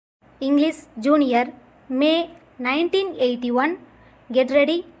English Junior, May 1981. Get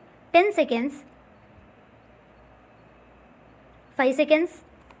ready. 10 seconds. 5 seconds.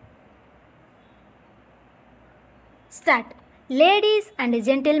 Start. Ladies and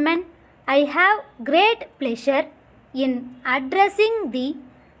gentlemen, I have great pleasure in addressing the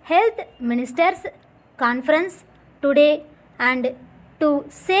Health Ministers' Conference today and to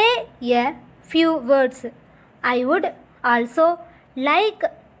say a few words. I would also like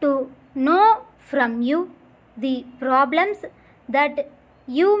to know from you the problems that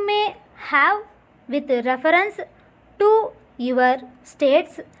you may have with reference to your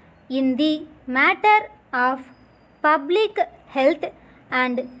states in the matter of public health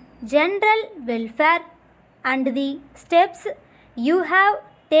and general welfare and the steps you have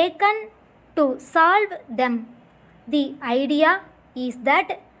taken to solve them. The idea is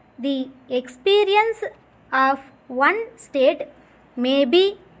that the experience of one state may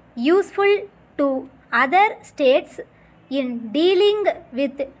be useful to other states in dealing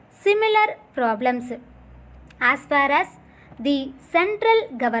with similar problems. As far as the central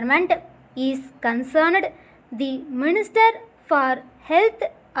government is concerned, the Minister for Health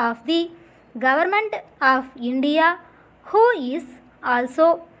of the Government of India, who is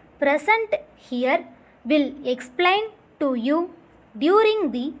also present here, will explain to you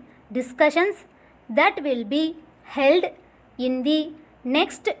during the discussions that will be held in the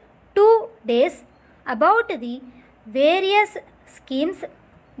next 2 days about the various schemes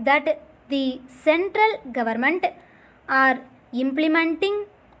that the central government are implementing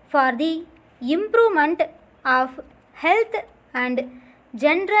for the improvement of health and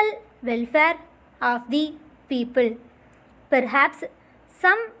general welfare of the people. Perhaps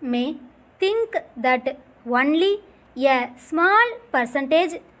some may think that only a small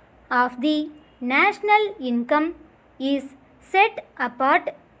percentage of the national income is set apart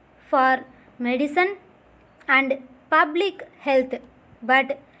for medicine and public health,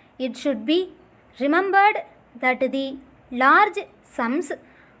 but it should be remembered that the large sums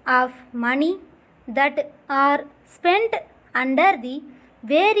of money that are spent under the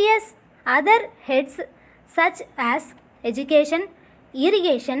various other heads such as education,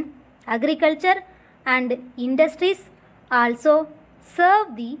 irrigation, agriculture and industries also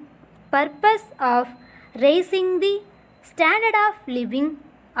serve the purpose of raising the standard of living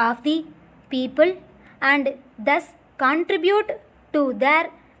of the people and thus contribute to their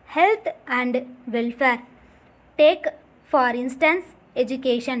health and welfare. Take for instance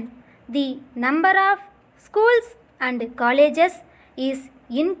education. The number of schools and colleges is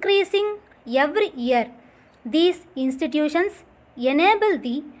increasing every year. These institutions enable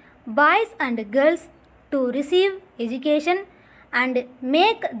the boys and girls to receive education and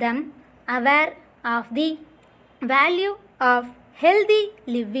make them aware of the value of healthy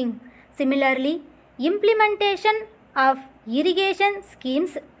living. Similarly, implementation of irrigation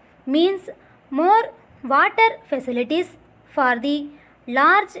schemes means more water facilities for the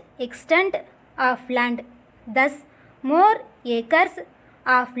large extent of land. Thus, more acres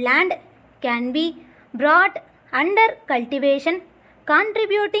of land can be brought under cultivation,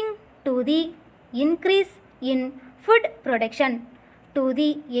 contributing to the increase in food production. To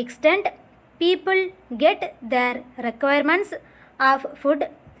the extent people get their requirements of food,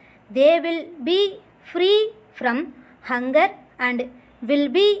 they will be free from hunger and will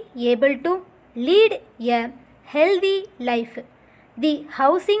be able to lead a healthy life. The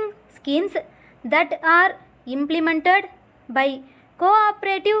housing schemes that are implemented by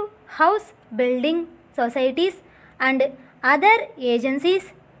cooperative house building societies and other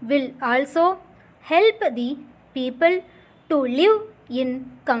agencies will also help the people to live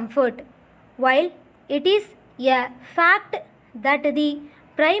in comfort. While it is a fact that the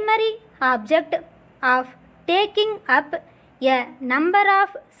primary object of taking up a number of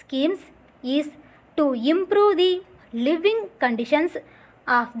schemes is to improve the living conditions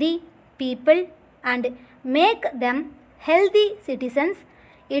of the people and make them healthy citizens,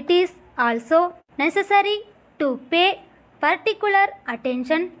 it is also necessary to pay particular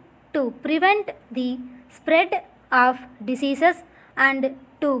attention to prevent the spread of diseases and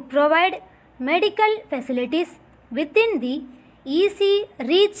to provide medical facilities within the easy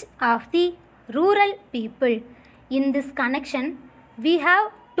reach of the rural people. In this connection, we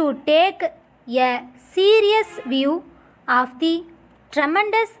have to take a serious view of the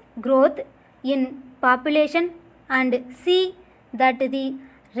tremendous growth in population and see that the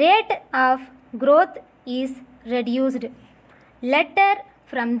rate of growth is reduced. Letter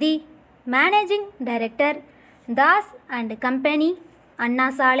from the Managing Director, Das and Company,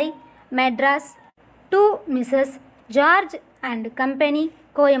 Anna Salai, Madras, to Mrs. George and Company,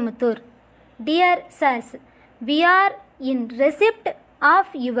 Coimbatore. Dear Sirs, we are in receipt of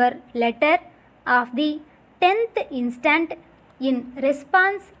your letter of the 10th instant in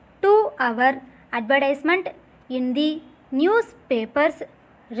response to our advertisement in the newspapers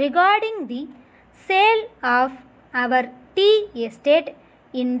regarding the sale of our tea estate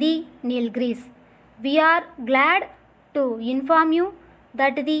in the Nilgiris. We are glad to inform you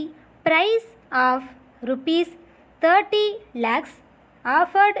that the price of rupees 30 lakhs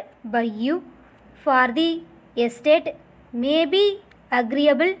offered by you for the estate may be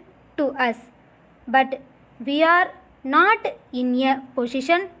agreeable to us, but we are not in a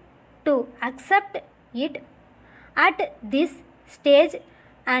position to accept it at this stage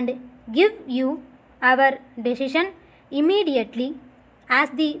and give you our decision immediately, as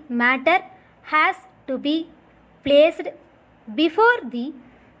the matter has to be placed before the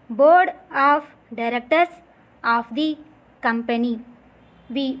board of directors of the company.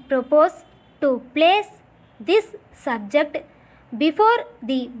 We propose to place this subject before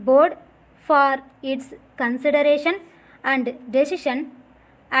the board for its consideration and decision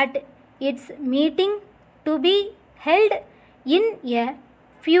at its meeting to be held in a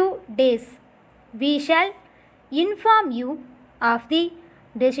few days. We shall inform you of the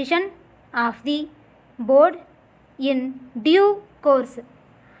decision of the board in due course.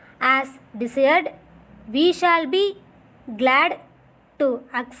 As desired, we shall be glad to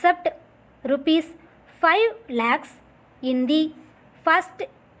accept rupees 5 lakhs in the first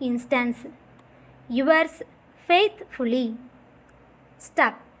instance. Yours faithfully.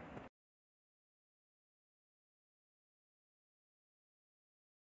 Stop.